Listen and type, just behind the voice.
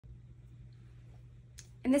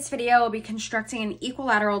In this video, we'll be constructing an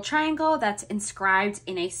equilateral triangle that's inscribed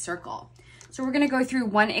in a circle. So we're going to go through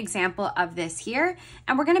one example of this here,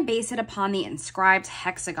 and we're going to base it upon the inscribed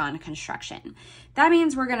hexagon construction. That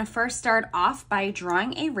means we're going to first start off by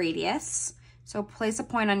drawing a radius. So place a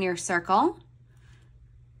point on your circle,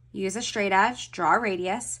 use a straight edge, draw a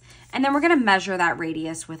radius, and then we're going to measure that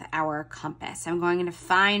radius with our compass. I'm going to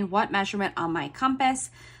find what measurement on my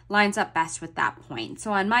compass lines up best with that point.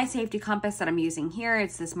 So on my safety compass that I'm using here,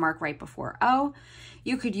 it's this mark right before O.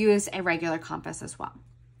 You could use a regular compass as well.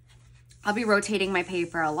 I'll be rotating my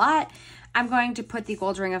paper a lot. I'm going to put the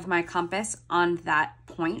gold ring of my compass on that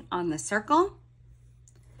point on the circle,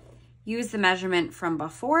 use the measurement from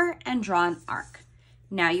before, and draw an arc.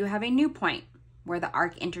 Now you have a new point where the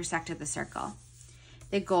arc intersected the circle.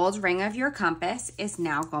 The gold ring of your compass is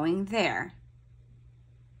now going there.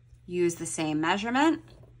 Use the same measurement,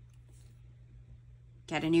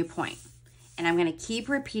 get a new point. And I'm going to keep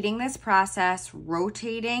repeating this process,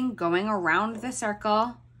 rotating, going around the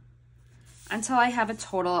circle until I have a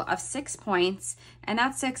total of 6 points, and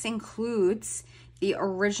that 6 includes the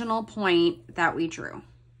original point that we drew.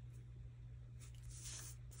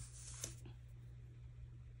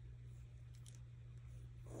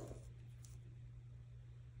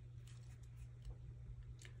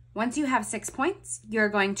 Once you have 6 points, you're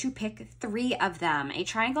going to pick 3 of them. A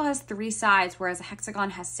triangle has 3 sides, whereas a hexagon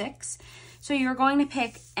has 6. So you're going to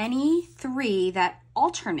pick any 3 that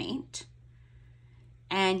alternate,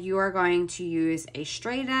 and you are going to use a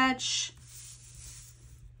straight edge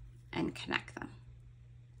and connect them.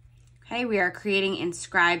 Okay, we are creating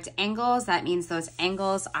inscribed angles. That means those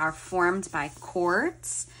angles are formed by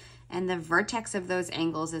chords, and the vertex of those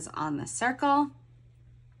angles is on the circle.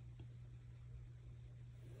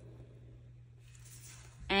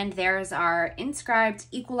 And there's our inscribed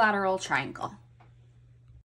equilateral triangle.